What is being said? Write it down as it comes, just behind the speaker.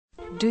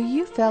Do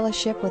you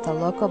fellowship with a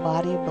local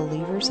body of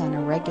believers on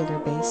a regular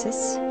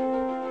basis?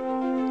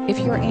 If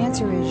your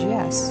answer is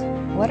yes,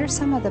 what are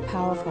some of the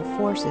powerful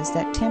forces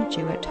that tempt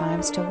you at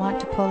times to want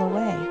to pull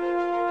away?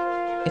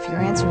 If your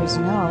answer is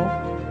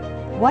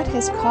no, what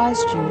has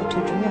caused you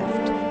to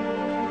drift?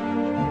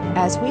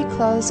 As we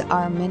close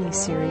our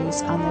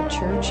mini-series on the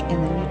church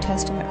in the New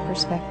Testament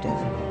perspective,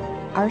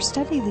 our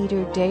study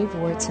leader Dave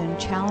Wyrtzen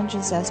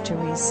challenges us to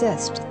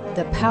resist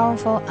the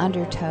powerful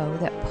undertow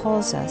that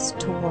pulls us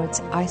towards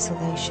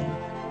isolation.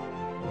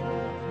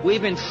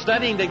 We've been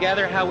studying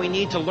together how we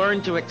need to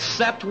learn to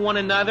accept one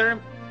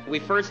another. We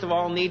first of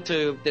all need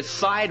to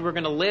decide we're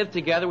going to live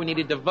together. We need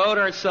to devote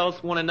ourselves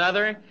to one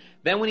another.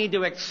 Then we need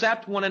to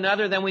accept one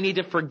another. Then we need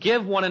to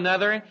forgive one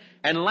another.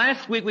 And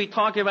last week we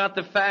talked about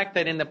the fact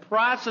that in the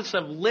process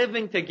of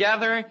living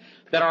together,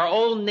 that our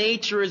old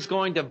nature is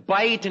going to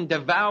bite and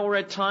devour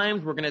at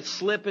times. We're going to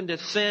slip into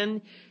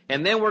sin.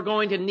 And then we're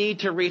going to need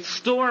to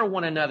restore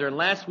one another. And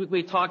last week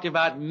we talked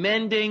about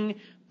mending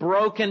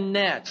broken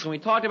nets. And we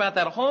talked about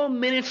that whole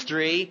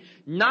ministry,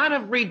 not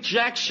of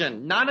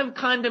rejection, not of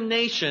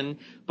condemnation,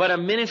 but a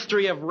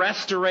ministry of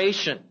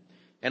restoration.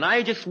 And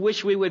I just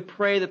wish we would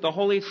pray that the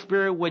Holy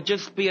Spirit would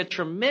just be a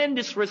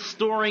tremendous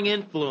restoring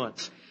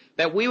influence,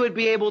 that we would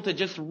be able to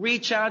just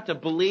reach out to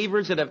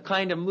believers that have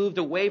kind of moved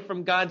away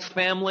from God's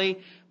family,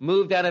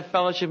 moved out of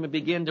fellowship, and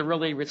begin to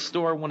really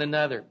restore one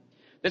another.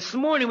 This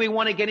morning we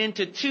want to get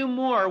into two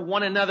more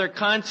one another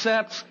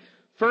concepts.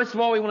 First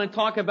of all, we want to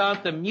talk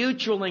about the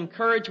mutual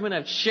encouragement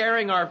of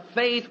sharing our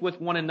faith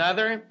with one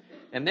another.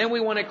 And then we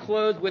want to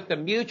close with the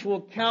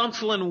mutual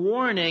counsel and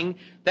warning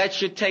that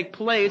should take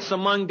place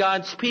among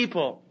God's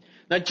people.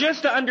 Now,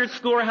 just to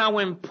underscore how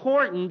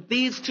important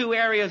these two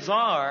areas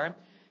are,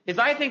 is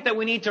I think that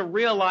we need to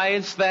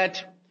realize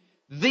that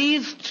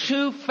these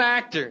two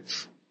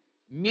factors,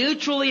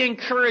 mutually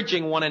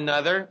encouraging one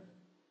another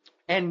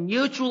and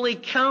mutually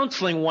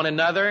counseling one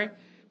another,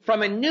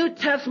 from a New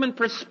Testament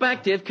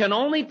perspective, can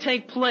only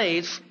take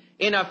place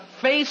in a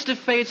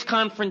face-to-face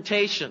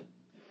confrontation.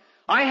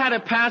 I had a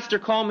pastor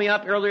call me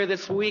up earlier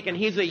this week, and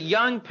he's a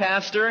young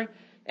pastor,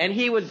 and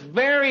he was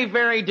very,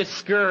 very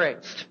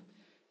discouraged.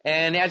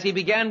 And as he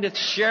began to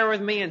share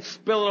with me and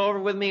spill it over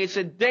with me, he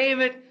said,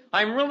 "David,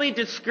 I'm really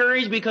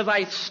discouraged because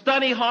I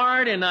study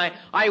hard and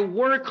I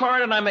work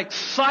hard and I'm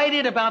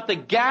excited about the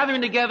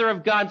gathering together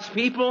of God's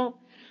people.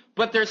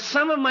 But there's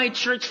some of my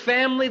church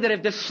family that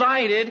have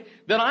decided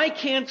that I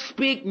can't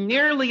speak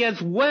nearly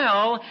as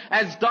well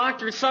as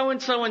Dr.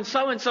 So-and-so and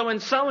so-and-so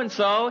and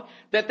so-and-so,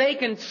 that they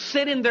can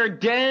sit in their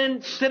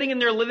den, sitting in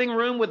their living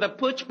room with a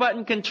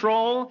push-button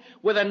control,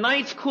 with a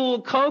nice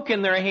cool Coke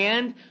in their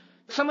hand.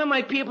 Some of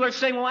my people are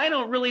saying, well, I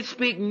don't really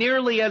speak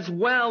nearly as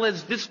well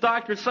as this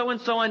Dr.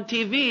 So-and-so on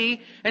TV,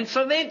 and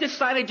so they've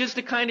decided just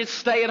to kind of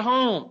stay at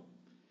home."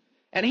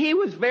 And he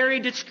was very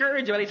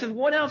discouraged about it. He said,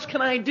 "What else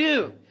can I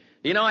do?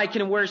 You know, I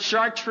can wear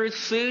chartreuse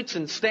suits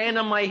and stand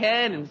on my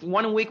head and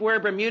 1 week wear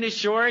Bermuda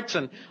shorts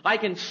and I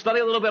can study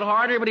a little bit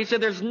harder." But he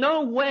said, "There's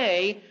no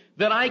way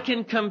that I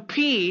can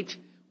compete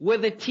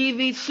with the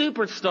TV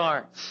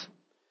superstars."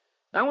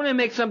 I want to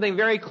make something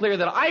very clear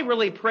that I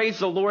really praise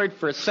the Lord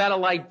for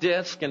satellite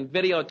disc and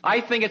video.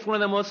 I think it's one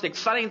of the most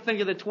exciting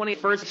things of the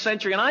 21st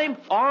century, and I'm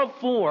all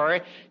for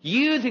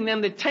using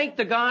them to take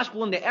the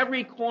gospel into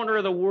every corner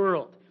of the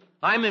world.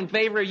 I'm in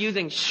favor of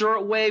using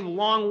short wave,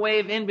 long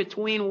wave,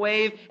 in-between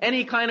wave,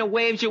 any kind of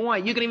waves you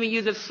want. You can even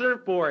use a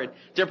surfboard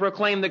to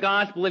proclaim the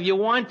gospel if you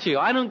want to.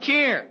 I don't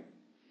care.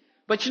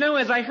 But you know,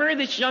 as I heard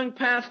this young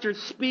pastor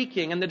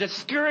speaking and the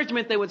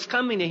discouragement that was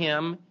coming to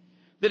him,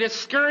 the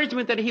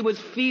discouragement that he was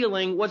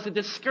feeling was the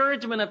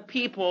discouragement of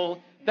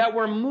people that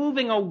were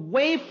moving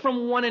away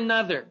from one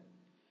another.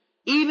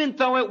 Even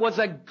though it was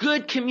a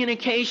good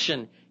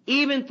communication,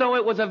 even though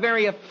it was a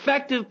very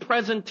effective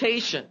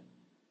presentation.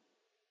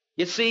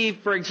 You see,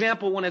 for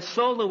example, when a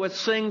soloist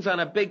sings on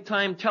a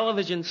big-time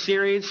television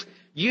series,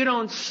 you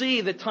don't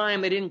see the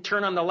time they didn't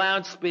turn on the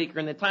loudspeaker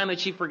and the time that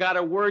she forgot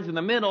her words in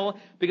the middle,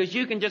 because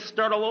you can just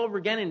start all over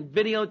again and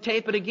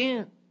videotape it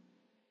again.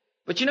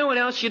 But you know what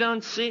else you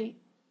don't see?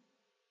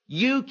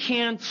 You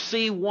can't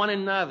see one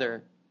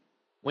another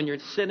when you're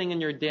sitting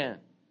in your den.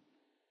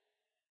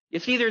 You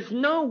see, there's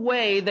no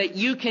way that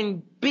you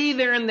can be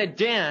there in the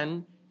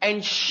den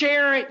and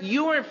share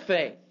your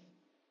faith.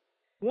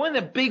 One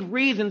of the big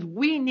reasons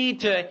we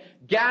need to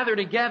gather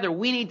together,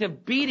 we need to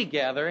be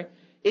together,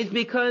 is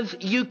because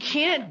you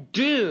can't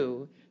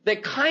do the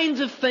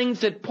kinds of things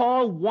that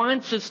Paul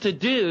wants us to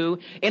do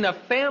in a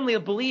family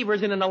of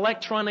believers in an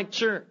electronic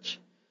church.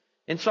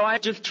 And so I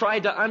just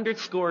tried to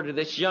underscore to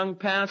this young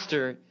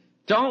pastor,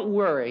 don't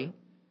worry.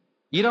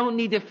 You don't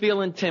need to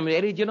feel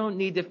intimidated. You don't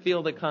need to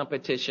feel the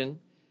competition,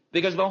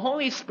 because the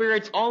Holy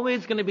Spirit's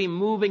always going to be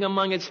moving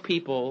among His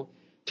people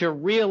to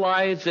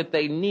realize that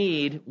they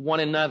need one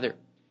another.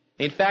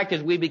 In fact,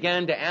 as we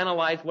began to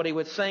analyze what he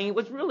was saying, it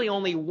was really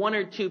only one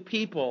or two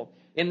people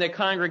in the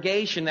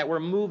congregation that were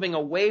moving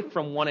away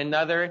from one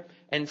another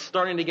and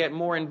starting to get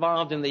more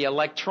involved in the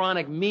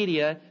electronic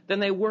media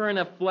than they were in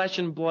a flesh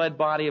and blood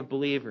body of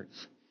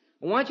believers.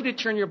 I want you to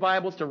turn your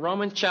Bibles to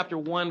Romans chapter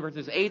 1,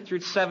 verses 8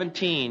 through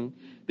 17,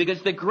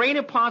 because the great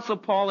apostle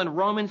Paul in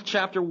Romans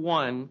chapter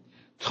 1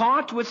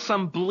 talked with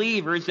some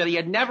believers that he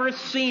had never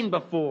seen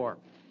before.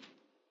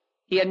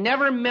 He had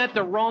never met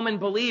the Roman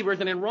believers,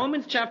 and in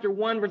Romans chapter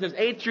 1, verses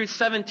 8 through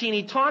 17,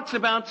 he talks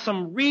about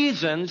some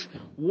reasons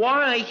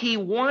why he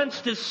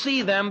wants to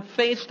see them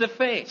face to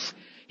face.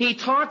 He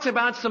talks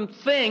about some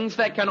things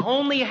that can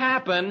only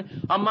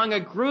happen among a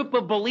group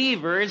of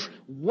believers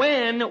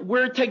when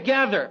we're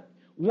together.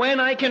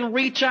 When I can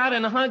reach out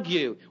and hug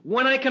you.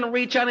 When I can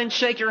reach out and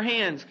shake your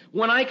hands.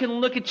 When I can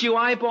look at you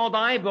eyeball to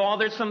eyeball.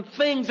 There's some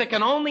things that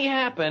can only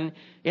happen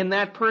in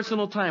that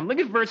personal time. Look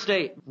at verse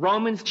 8.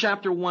 Romans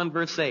chapter 1,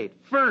 verse 8.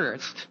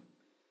 First,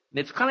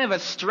 it's kind of a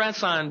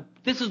stress on,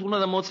 this is one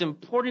of the most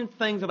important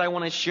things that I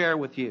want to share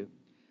with you.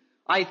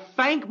 I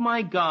thank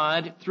my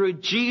God through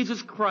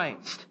Jesus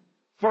Christ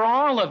for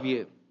all of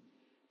you,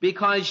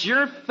 because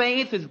your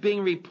faith is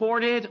being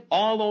reported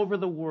all over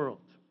the world.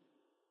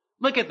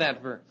 Look at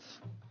that verse.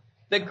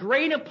 The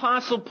great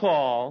apostle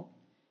Paul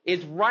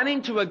is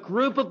writing to a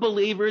group of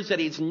believers that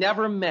he's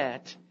never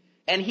met,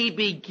 and he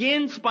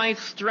begins by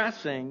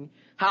stressing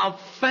how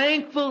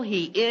thankful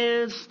he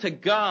is to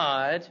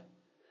God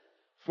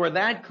for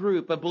that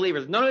group of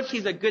believers. Notice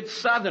he's a good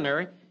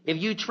southerner. If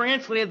you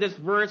translated this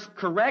verse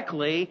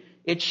correctly,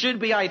 it should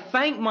be, I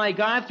thank my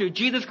God through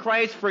Jesus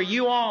Christ for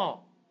you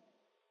all.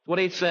 That's what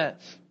he says.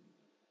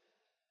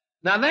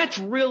 Now that's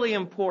really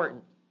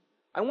important.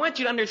 I want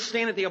you to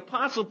understand that the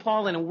Apostle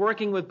Paul, in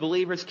working with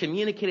believers,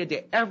 communicated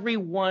to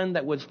everyone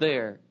that was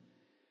there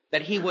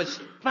that he was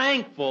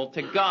thankful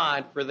to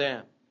God for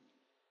them.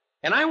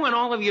 And I want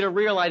all of you to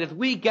realize, as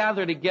we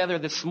gather together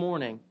this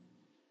morning,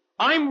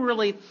 I'm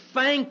really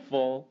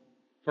thankful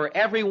for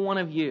every one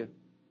of you.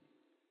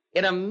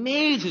 It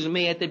amazes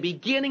me at the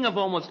beginning of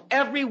almost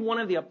every one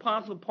of the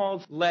Apostle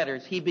Paul's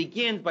letters, he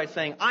begins by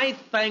saying, I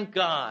thank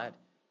God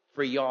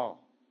for y'all.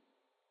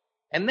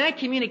 And that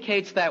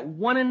communicates that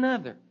one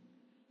another.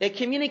 It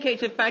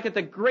communicates the fact that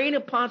the great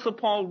apostle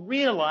Paul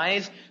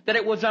realized that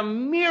it was a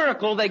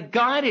miracle that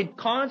God had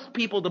caused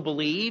people to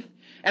believe.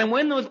 And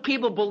when those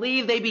people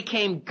believed, they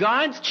became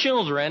God's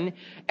children.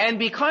 And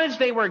because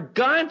they were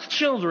God's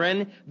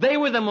children, they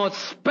were the most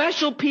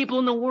special people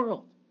in the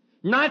world.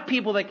 Not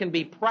people that can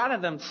be proud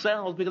of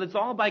themselves, because it's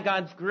all by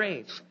God's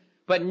grace.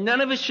 But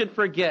none of us should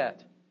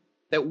forget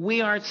that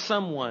we are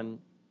someone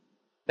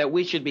that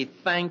we should be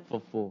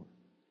thankful for.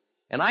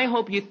 And I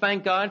hope you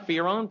thank God for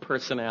your own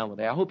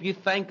personality. I hope you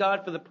thank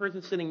God for the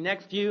person sitting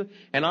next to you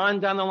and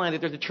on down the line,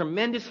 that there's a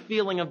tremendous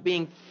feeling of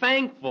being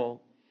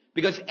thankful,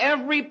 because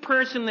every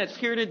person that's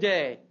here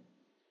today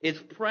is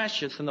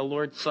precious in the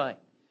Lord's sight.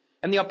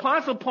 And the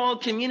Apostle Paul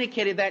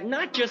communicated that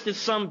not just as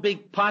some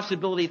big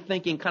possibility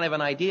thinking kind of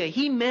an idea.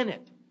 He meant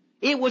it.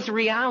 It was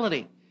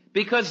reality,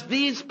 because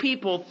these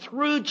people,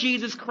 through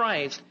Jesus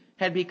Christ,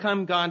 had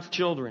become God's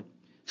children.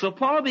 So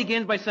Paul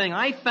begins by saying,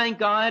 I thank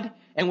God.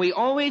 And we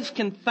always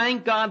can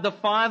thank God the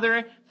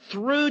Father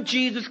through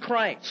Jesus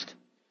Christ.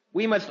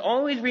 We must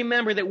always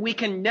remember that we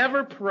can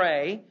never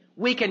pray,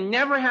 we can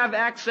never have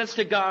access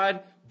to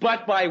God,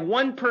 but by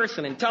one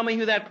person. And tell me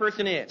who that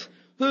person is.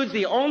 Who's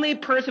the only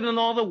person in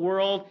all the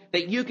world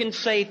that you can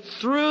say,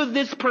 through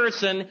this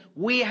person,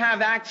 we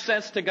have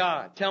access to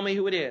God? Tell me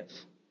who it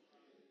is.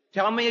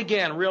 Tell me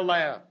again, real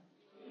loud.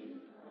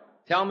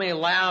 Tell me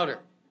louder.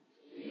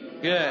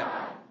 Good.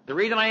 The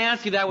reason I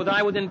ask you that was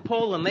I was in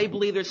Poland. They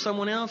believe there's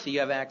someone else that you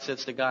have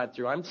access to God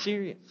through. I'm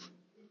serious.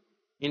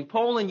 In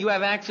Poland, you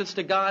have access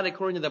to God,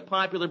 according to the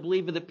popular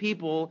belief of the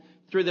people,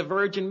 through the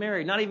Virgin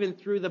Mary. Not even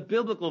through the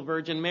biblical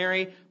Virgin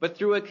Mary, but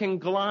through a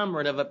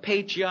conglomerate of a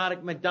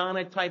patriotic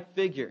Madonna-type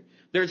figure.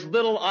 There's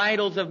little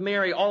idols of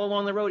Mary all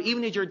along the road.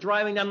 Even as you're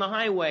driving down the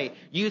highway,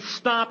 you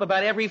stop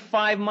about every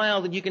 5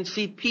 miles and you can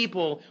see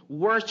people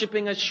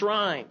worshiping a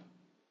shrine.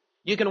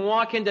 You can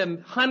walk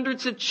into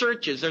hundreds of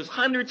churches. There's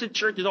hundreds of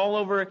churches all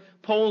over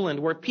Poland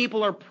where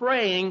people are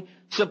praying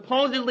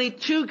supposedly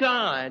to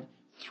God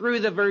through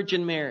the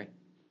Virgin Mary.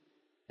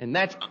 And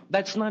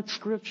that's not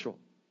scriptural.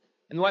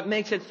 And what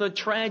makes it so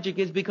tragic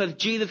is because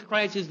Jesus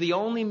Christ is the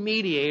only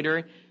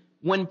mediator.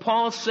 When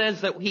Paul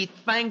says that he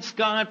thanks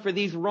God for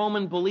these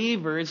Roman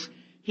believers,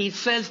 he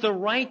says the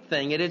right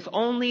thing. It is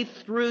only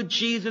through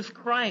Jesus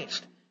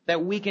Christ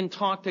that we can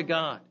talk to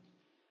God.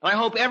 I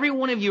hope every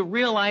one of you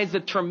realize the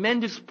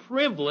tremendous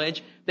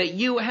privilege that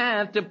you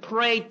have to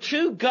pray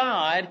to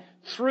God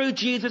through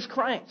Jesus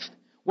Christ.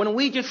 When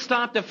we just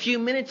stopped a few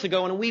minutes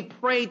ago and we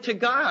prayed to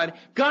God,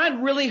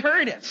 God really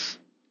heard us.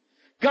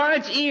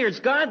 God's ears,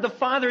 God the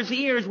Father's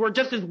ears were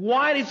just as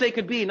wide as they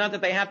could be. Not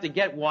that they have to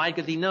get wide,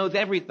 because He knows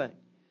everything.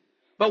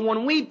 But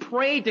when we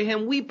prayed to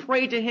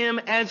Him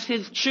as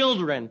His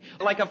children,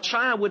 like a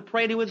child would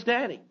pray to his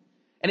daddy.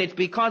 And it's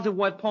because of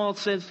what Paul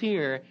says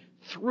here.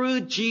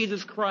 Through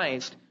Jesus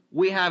Christ,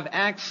 we have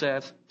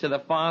access to the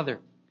Father.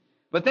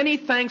 But then he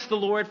thanks the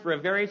Lord for a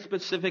very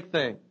specific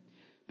thing.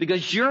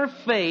 Because your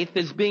faith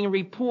is being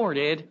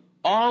reported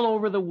all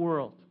over the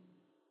world.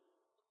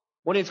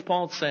 What is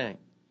Paul saying?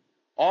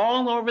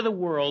 All over the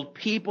world,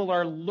 people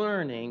are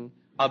learning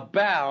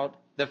about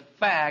the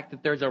fact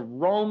that there's a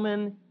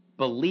Roman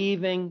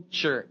believing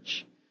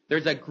church.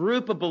 There's a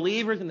group of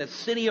believers in the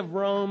city of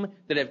Rome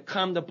that have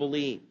come to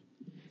believe.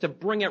 To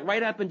bring it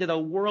right up into the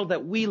world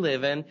that we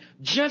live in,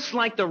 just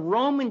like the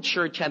Roman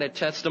church had a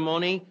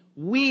testimony,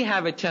 we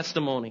have a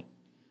testimony.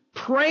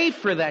 Pray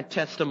for that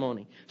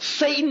testimony.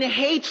 Satan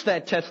hates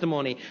that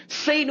testimony.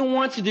 Satan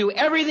wants to do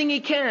everything he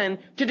can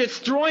to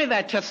destroy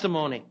that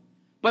testimony.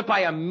 But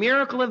by a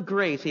miracle of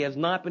grace, he has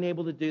not been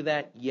able to do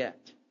that yet.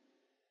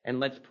 And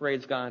let's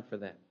praise God for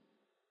that.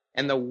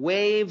 And the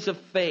waves of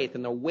faith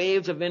and the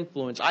waves of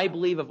influence, I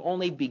believe, have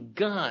only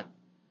begun.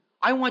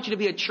 I want you to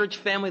be a church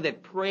family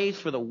that prays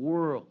for the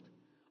world.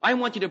 I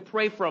want you to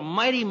pray for a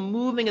mighty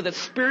moving of the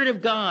Spirit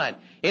of God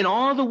in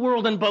all the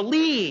world and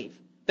believe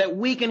that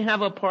we can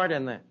have a part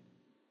in that.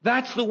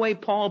 That's the way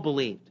Paul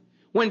believed.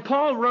 When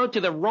Paul wrote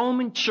to the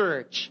Roman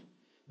church,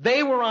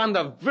 they were on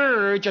the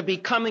verge of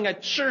becoming a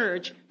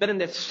church that in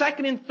the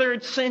 2nd and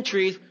 3rd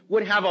centuries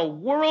would have a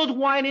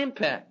worldwide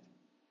impact.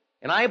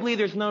 And I believe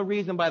there's no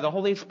reason by the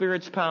Holy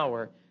Spirit's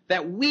power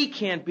that we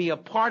can't be a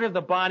part of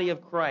the body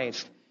of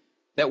Christ,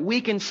 that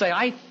we can say,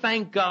 I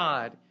thank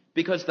God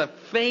because the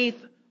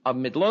faith of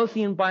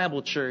Midlothian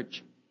Bible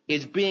Church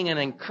is being an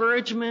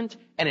encouragement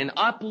and an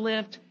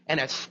uplift and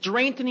a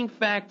strengthening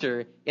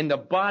factor in the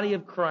body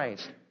of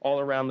Christ all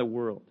around the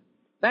world.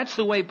 That's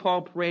the way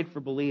Paul prayed for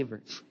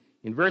believers.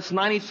 In verse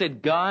 9 he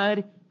said,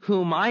 God,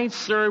 whom I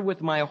serve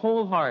with my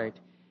whole heart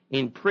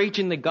in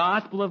preaching the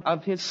gospel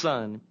of his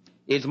Son,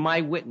 is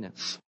my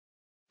witness.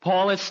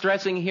 Paul is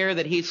stressing here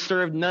that he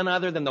served none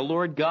other than the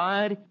Lord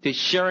God to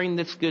sharing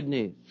this good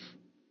news,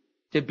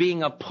 to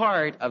being a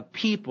part of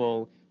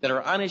people that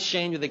are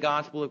unashamed of the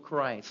gospel of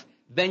Christ.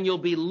 Then you'll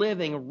be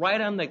living right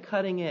on the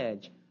cutting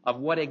edge of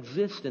what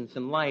existence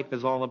and life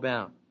is all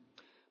about.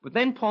 But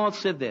then Paul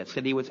said this,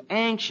 that he was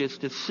anxious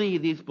to see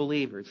these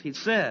believers. He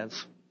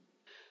says,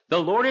 the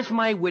Lord is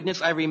my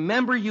witness. I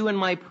remember you in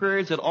my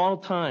prayers at all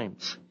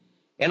times.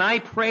 And I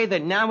pray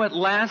that now at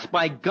last,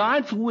 by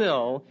God's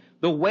will,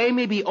 the way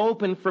may be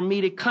open for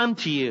me to come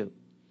to you.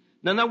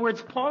 Now, in other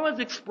words, Paul is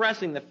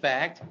expressing the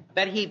fact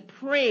that he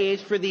prays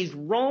for these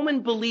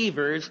Roman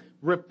believers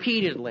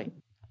repeatedly.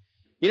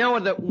 You know,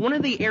 one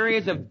of the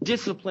areas of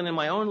discipline in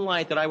my own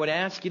life that I would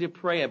ask you to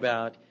pray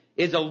about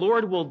is the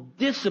Lord will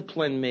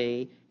discipline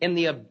me in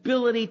the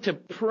ability to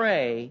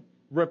pray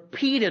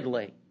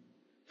repeatedly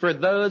for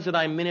those that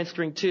I'm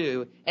ministering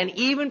to, and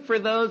even for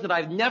those that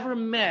I've never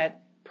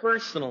met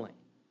personally.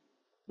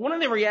 One of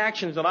the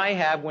reactions that I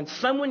have when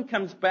someone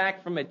comes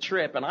back from a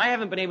trip and I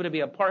haven't been able to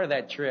be a part of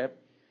that trip,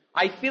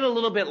 I feel a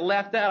little bit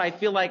left out. I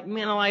feel like,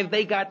 man,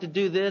 they got to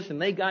do this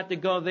and they got to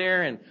go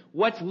there, and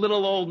what's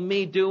little old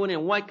me doing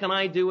and what can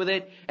I do with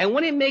it? And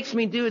what it makes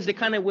me do is to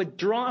kind of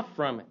withdraw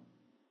from it.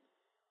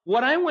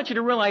 What I want you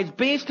to realize,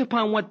 based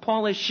upon what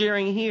Paul is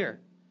sharing here,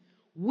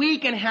 we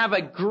can have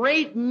a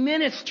great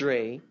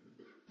ministry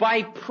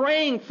by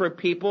praying for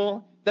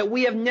people that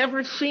we have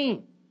never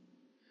seen.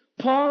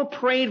 Paul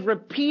prayed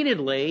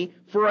repeatedly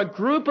for a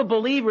group of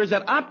believers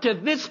that up to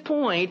this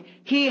point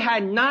he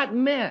had not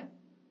met.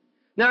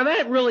 Now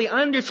that really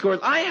underscores,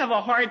 I have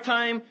a hard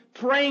time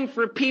praying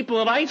for people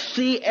that I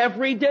see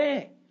every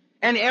day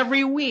and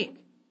every week.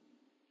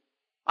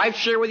 I've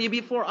shared with you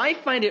before, I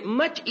find it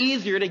much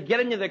easier to get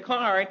into the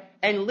car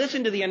and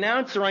listen to the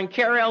announcer on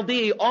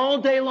KRLD all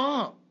day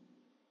long.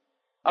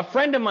 A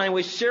friend of mine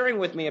was sharing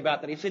with me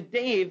about that. He said,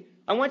 Dave,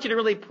 I want you to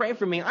really pray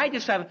for me.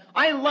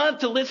 I love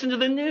to listen to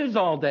the news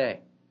all day.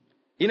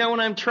 You know, when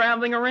I'm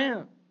traveling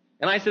around.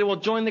 And I said, well,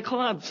 join the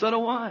club. So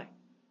do I.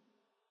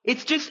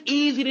 It's just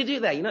easy to do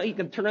that. You know, you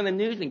can turn on the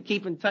news and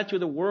keep in touch with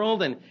the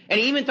world. And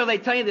even though they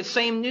tell you the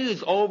same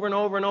news over and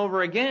over and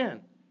over again,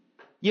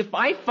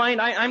 I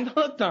find I'm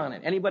hooked on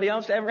it. Anybody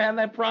else ever have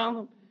that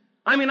problem?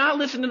 I mean, I'll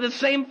listen to the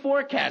same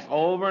forecast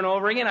over and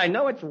over again. I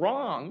know it's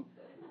wrong.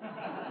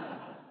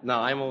 No,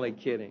 I'm only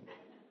kidding.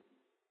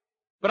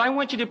 But I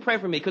want you to pray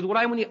for me, because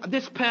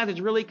this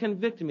passage really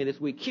convicted me this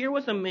week. Here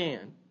was a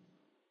man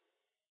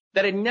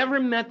that had never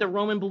met the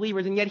Roman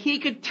believers, and yet he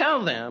could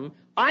tell them,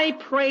 I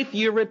pray for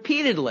you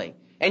repeatedly.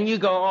 And you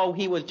go, oh,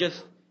 he was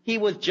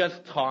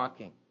just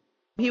talking.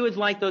 He was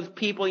like those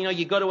people, you know,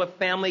 you go to a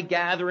family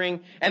gathering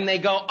and they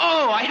go,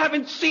 oh, I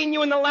haven't seen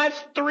you in the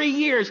last 3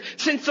 years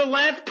since the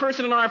last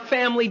person in our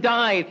family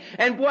died.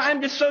 And boy,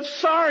 I'm just so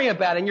sorry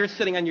about it. And you're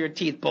sitting on your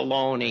teeth,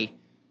 baloney.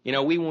 You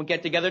know, we won't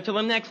get together till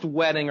the next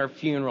wedding or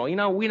funeral. You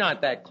know, we're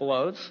not that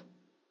close.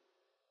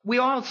 We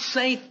all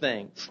say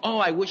things. Oh,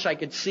 I wish I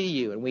could see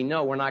you. And we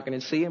know we're not going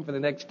to see him for the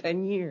next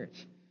 10 years.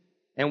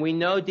 And we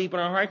know deep in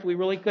our hearts we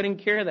really couldn't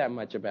care that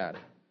much about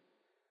it.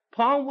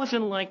 Paul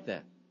wasn't like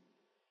that.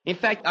 In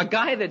fact, a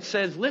guy that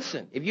says,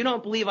 listen, if you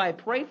don't believe I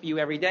pray for you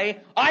every day,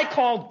 I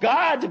call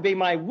God to be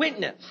my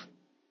witness.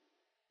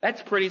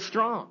 That's pretty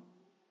strong.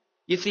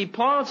 You see,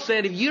 Paul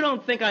said, if you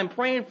don't think I'm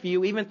praying for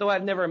you, even though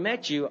I've never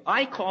met you,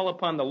 I call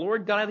upon the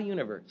Lord God of the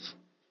universe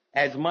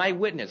as my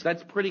witness.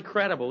 That's pretty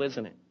credible,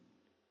 isn't it?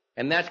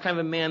 And that's kind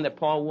of a man that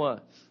Paul was.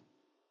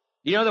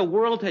 You know, the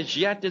world has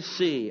yet to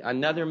see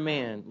another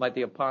man like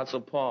the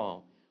Apostle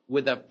Paul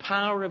with the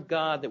power of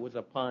God that was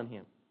upon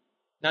him.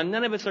 Now,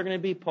 none of us are going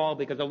to be Paul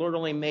because the Lord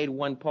only made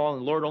one Paul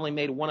and the Lord only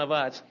made one of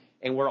us,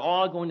 and we're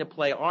all going to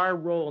play our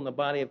role in the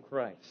body of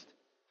Christ.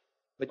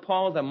 But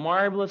Paul is a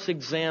marvelous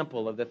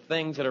example of the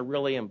things that are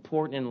really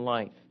important in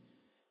life.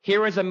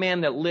 Here is a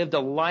man that lived a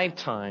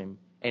lifetime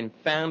and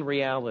found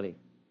reality.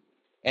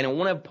 And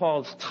one of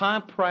Paul's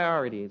top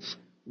priorities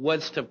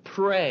was to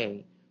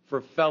pray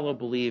for fellow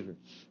believers.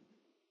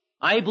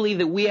 I believe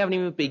that we haven't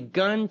even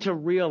begun to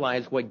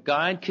realize what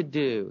God could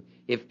do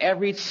if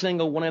every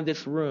single one of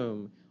this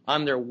room,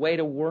 on their way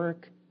to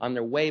work, on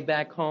their way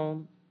back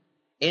home,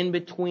 in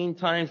between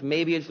times,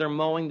 maybe as they're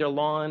mowing their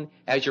lawn,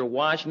 as you're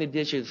washing the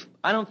dishes,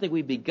 I don't think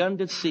we've begun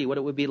to see what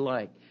it would be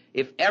like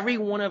if every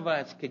one of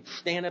us could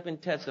stand up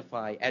and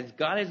testify, as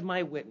God is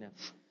my witness,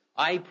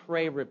 I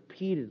pray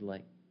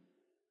repeatedly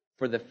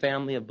for the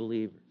family of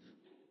believers.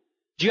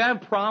 Do you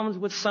have problems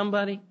with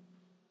somebody?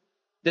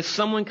 Does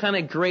someone kind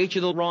of grade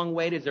you the wrong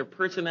way? Does their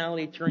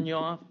personality turn you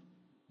off?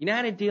 You know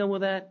how to deal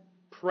with that?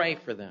 Pray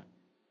for them.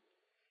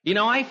 You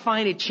know, I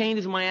find it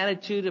changes my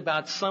attitude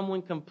about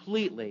someone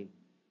completely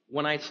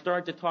when I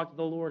start to talk to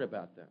the Lord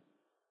about them.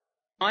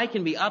 I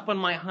can be up on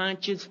my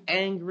haunches,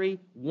 angry,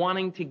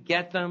 wanting to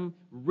get them,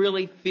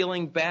 really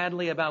feeling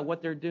badly about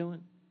what they're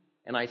doing.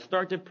 And I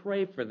start to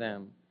pray for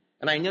them.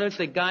 And I notice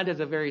that God does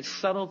a very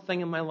subtle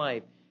thing in my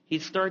life. He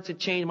starts to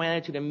change my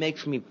attitude and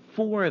makes me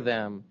for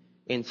them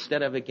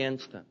instead of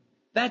against them.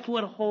 That's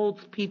what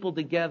holds people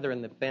together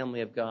in the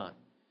family of God.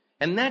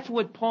 And that's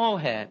what Paul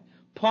had.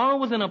 Paul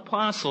was an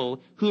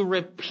apostle who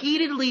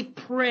repeatedly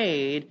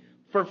prayed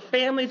for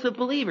families of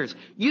believers.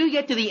 You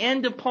get to the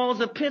end of Paul's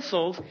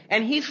epistles,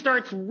 and he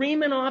starts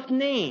reaming off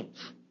names.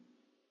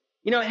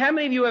 You know, how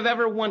many of you have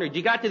ever wondered,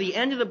 you got to the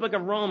end of the book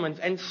of Romans,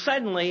 and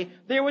suddenly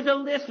there was a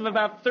list of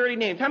about 30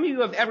 names. How many of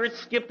you have ever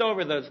skipped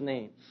over those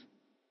names?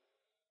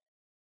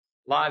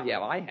 A lot of you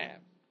have. I have.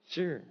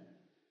 Sure.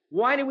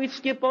 Why do we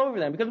skip over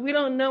them? Because we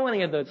don't know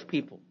any of those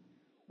people.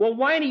 Well,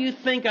 why do you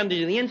think, under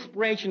the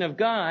inspiration of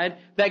God,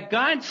 that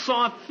God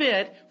saw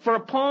fit for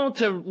Paul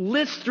to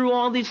list through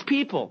all these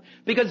people?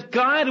 Because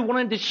God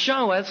wanted to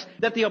show us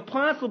that the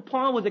Apostle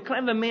Paul was the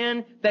kind of a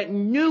man that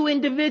knew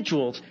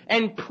individuals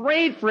and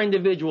prayed for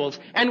individuals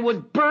and was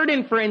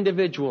burdened for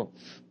individuals.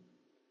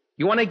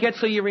 You want to get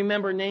so you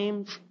remember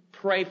names?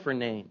 Pray for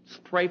names.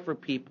 Pray for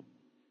people.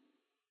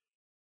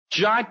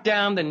 Jot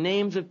down the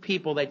names of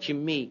people that you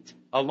meet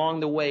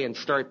along the way and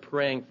start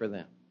praying for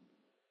them.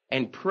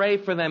 And pray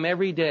for them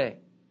every day.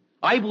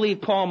 I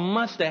believe Paul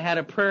must have had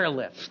a prayer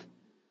list,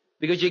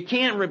 because you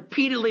can't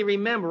repeatedly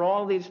remember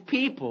all these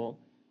people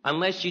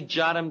unless you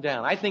jot them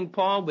down. I think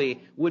Paul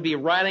would be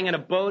riding in a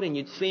boat and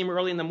you'd see him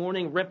early in the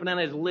morning ripping out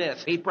his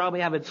list. He'd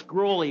probably have it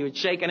scroll he was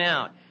shaking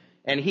out.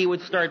 And he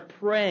would start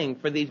praying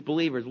for these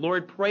believers.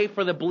 Lord, pray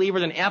for the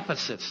believers in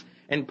Ephesus.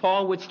 And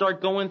Paul would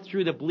start going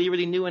through the believers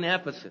he knew in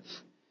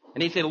Ephesus.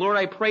 And he'd say, Lord,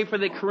 I pray for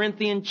the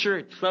Corinthian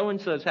church.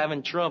 So-and-so is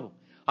having trouble.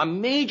 A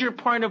major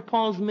part of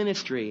Paul's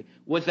ministry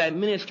was that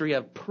ministry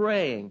of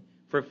praying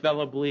for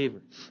fellow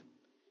believers.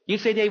 You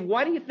say, Dave,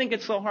 why do you think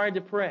it's so hard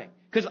to pray?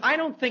 Because I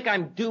don't think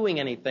I'm doing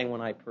anything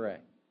when I pray.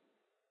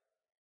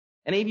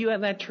 Any of you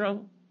have that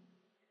trouble?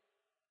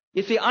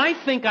 You see, I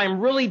think I'm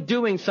really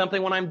doing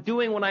something when I'm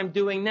doing what I'm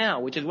doing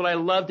now, which is what I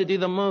love to do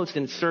the most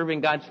in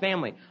serving God's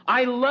family.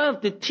 I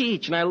love to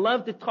teach and I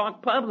love to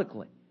talk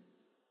publicly.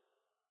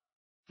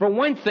 For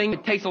one thing,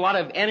 it takes a lot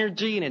of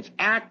energy and it's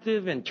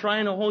active and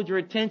trying to hold your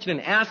attention and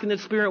asking the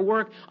Spirit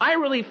work. I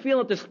really feel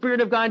that the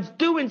Spirit of God's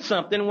doing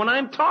something when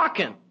I'm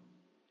talking.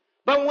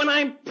 But when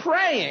I'm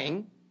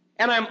praying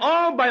and I'm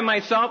all by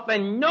myself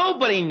and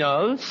nobody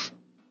knows,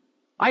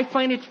 I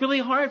find it's really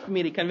hard for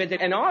me to convince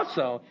it. And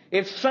also,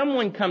 if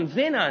someone comes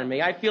in on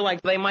me, I feel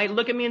like they might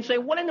look at me and say,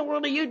 what in the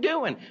world are you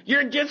doing?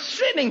 You're just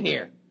sitting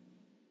here.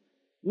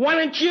 Why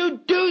don't you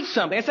do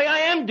something? I say, I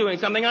am doing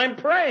something. I'm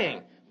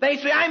praying. They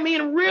say, I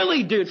mean,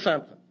 really do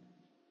something.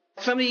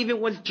 Somebody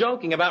even was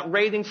joking about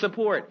raising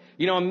support.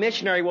 You know, a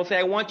missionary will say,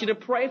 I want you to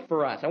pray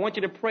for us. I want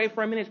you to pray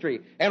for our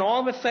ministry. And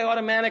all of us say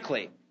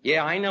automatically,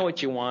 yeah, I know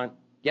what you want.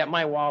 Get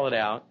my wallet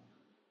out.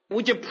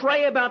 Would you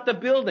pray about the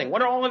building?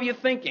 What are all of you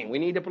thinking? We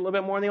need to put a little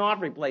bit more on the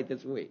offering plate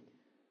this week.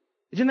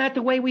 Isn't that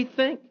the way we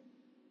think?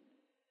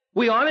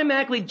 We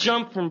automatically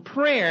jump from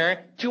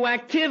prayer to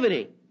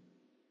activity.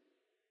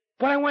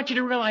 What I want you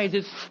to realize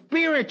is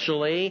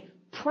spiritually,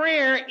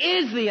 prayer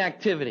is the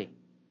activity.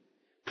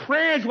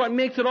 Prayer is what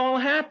makes it all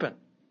happen.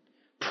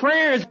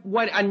 Prayer is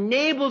what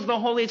enables the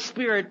Holy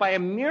Spirit, by a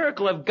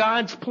miracle of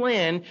God's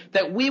plan,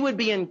 that we would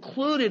be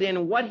included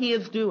in what He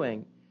is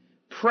doing.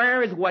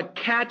 Prayer is what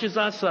catches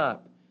us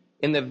up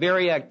in the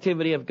very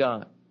activity of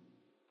God.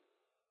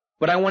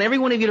 But I want every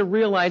one of you to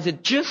realize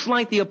that just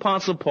like the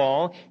Apostle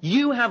Paul,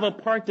 you have a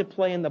part to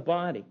play in the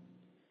body.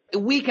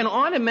 We can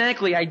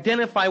automatically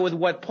identify with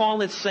what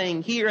Paul is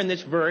saying here in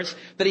this verse,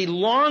 that he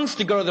longs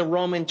to go to the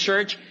Roman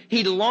church.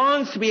 He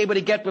longs to be able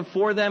to get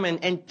before them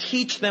and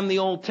teach them the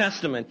Old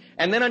Testament.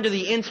 And then under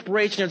the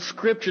inspiration of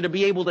Scripture to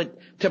be able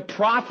to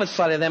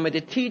prophesy to them and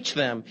to teach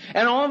them.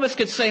 And all of us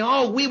could say,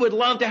 oh, we would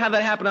love to have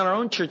that happen in our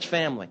own church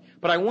family.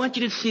 But I want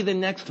you to see the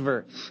next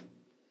verse.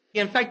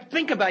 In fact,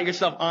 think about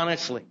yourself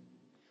honestly.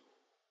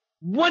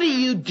 What do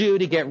you do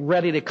to get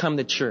ready to come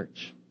to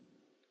church?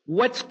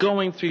 What's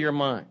going through your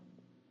mind?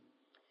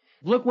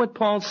 Look what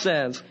Paul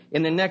says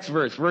in the next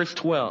verse, verse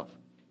 12.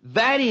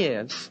 That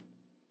is,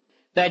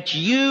 that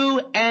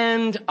you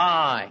and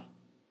I.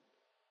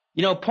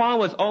 You know, Paul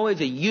was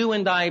always a you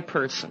and I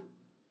person.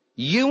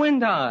 You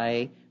and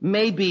I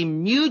may be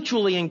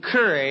mutually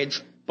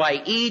encouraged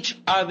by each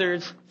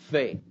other's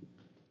faith.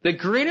 The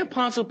great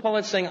apostle Paul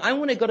is saying, I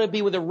want to go to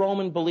be with the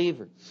Roman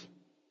believers.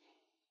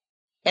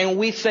 And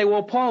we say,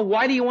 well, Paul,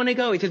 why do you want to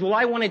go? He says, well,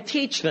 I want to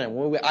teach them.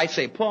 Well, I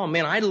say, Paul,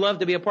 man, I'd love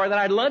to be a part of that.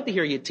 I'd love to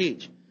hear you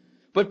teach.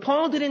 But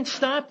Paul didn't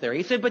stop there.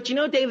 He said, but you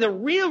know, Dave, the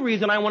real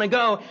reason I want to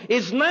go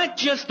is not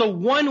just the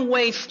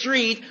one-way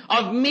street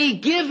of me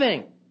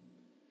giving.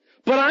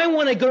 But I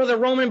want to go to the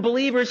Roman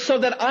believers so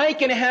that I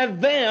can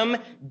have them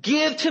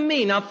give to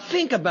me. Now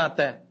think about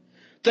that.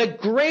 The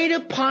great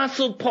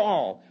apostle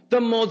Paul, the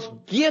most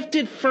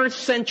gifted first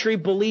century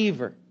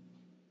believer,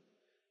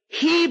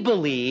 he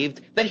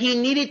believed that he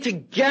needed to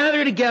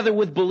gather together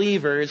with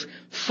believers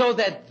so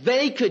that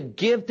they could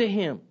give to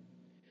him.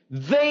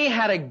 They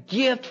had a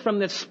gift from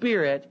the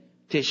Spirit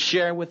to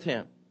share with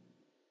him.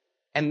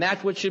 And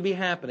that's what should be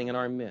happening in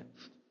our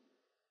midst.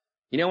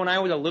 You know, when I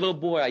was a little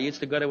boy, I used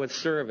to go to a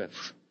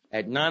service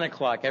at 9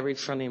 o'clock every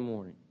Sunday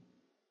morning.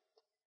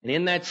 And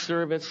in that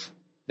service,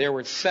 there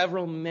were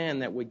several men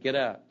that would get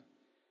up.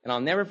 And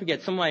I'll never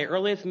forget, some of my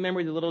earliest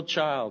memories as a little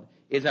child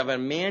is of a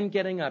man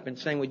getting up and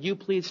saying, would you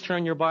please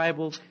turn your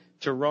Bibles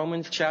to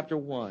Romans chapter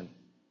 1?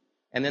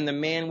 And then the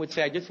man would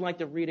say, I'd just like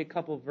to read a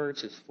couple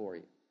verses for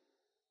you.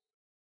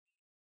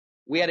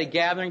 We had a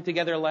gathering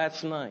together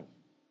last night.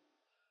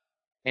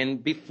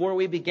 And before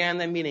we began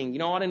the meeting, you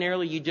know,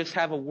 ordinarily you just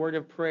have a word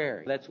of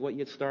prayer. That's what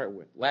you start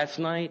with. Last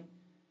night,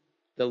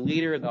 the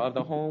leader of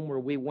the home where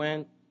we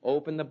went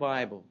opened the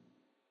Bible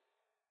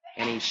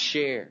and he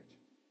shared.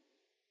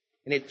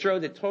 And it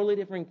throws a totally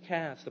different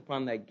cast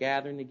upon that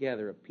gathering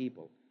together of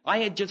people. I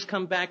had just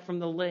come back from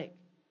the lake.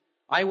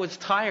 I was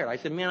tired. I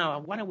said,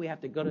 man, why do we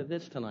have to go to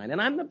this tonight? And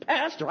I'm the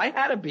pastor. I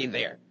had to be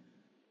there.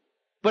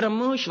 But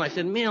emotional. I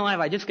said, man,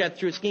 I just got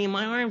through skiing.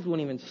 My arms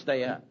wouldn't even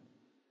stay up.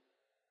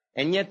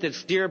 And yet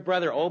this dear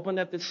brother opened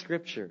up the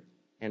Scripture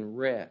and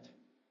read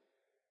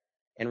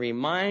and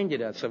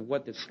reminded us of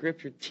what the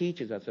Scripture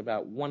teaches us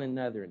about one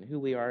another and who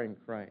we are in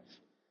Christ.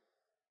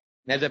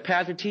 And as a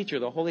pastor teacher,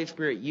 the Holy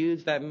Spirit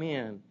used that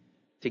man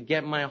to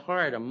get my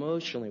heart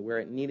emotionally where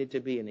it needed to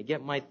be and to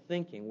get my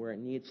thinking where it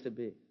needs to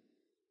be.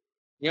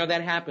 You know,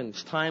 that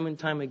happens time and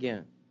time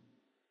again.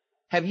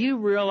 Have you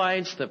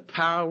realized the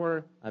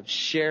power of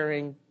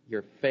sharing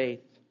your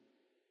faith?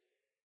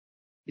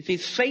 You see,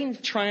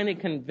 Satan's trying to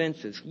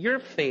convince us your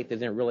faith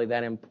isn't really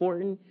that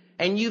important.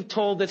 And you've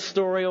told this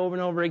story over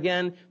and over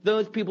again.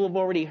 Those people have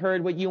already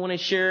heard what you want to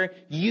share.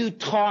 You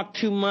talk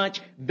too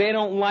much. They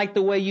don't like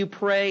the way you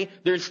pray.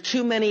 There's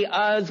too many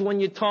uhs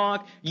when you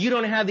talk. You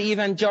don't have the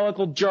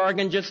evangelical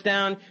jargon just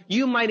down.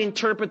 You might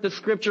interpret the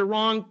Scripture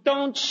wrong.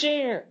 Don't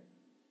share.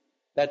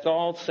 That's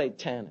all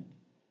satanic.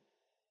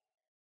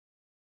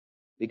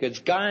 Because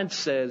God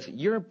says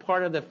you're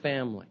part of the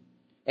family.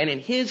 And in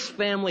His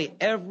family,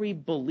 every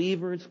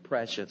believer is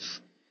precious.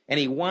 And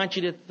He wants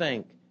you to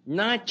think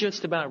not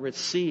just about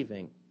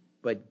receiving,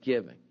 but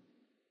giving.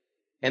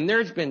 And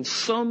there's been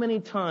so many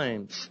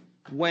times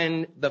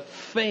when the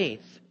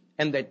faith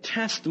and the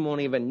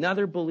testimony of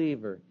another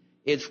believer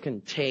is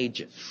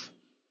contagious.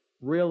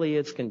 Really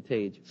is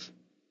contagious.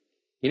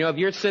 You know, if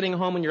you're sitting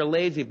home in your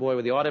lazy boy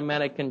with the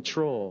automatic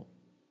control,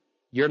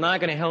 you're not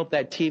going to help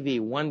that TV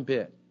one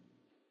bit.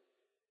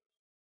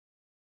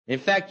 In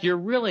fact,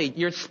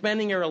 you're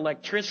spending your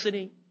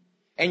electricity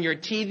and your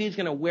TV is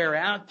going to wear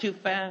out too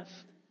fast.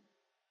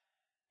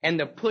 And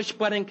the push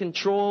button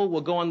control will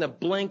go on the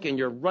blink and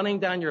you're running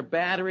down your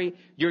battery.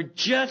 You're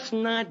just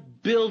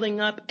not building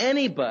up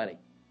anybody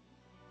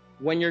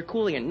when you're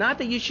cooling it. Not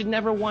that you should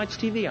never watch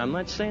TV. I'm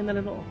not saying that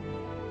at all.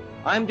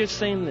 I'm just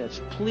saying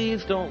this.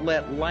 Please don't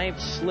let life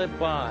slip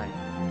by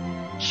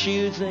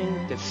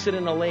choosing to sit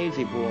in a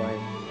lazy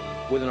boy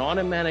with an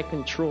automatic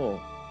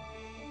control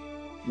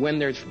when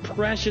there's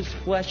precious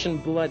flesh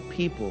and blood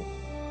people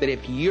that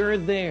if you're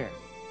there,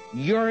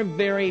 your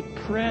very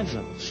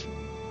presence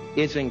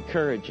is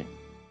encouraging.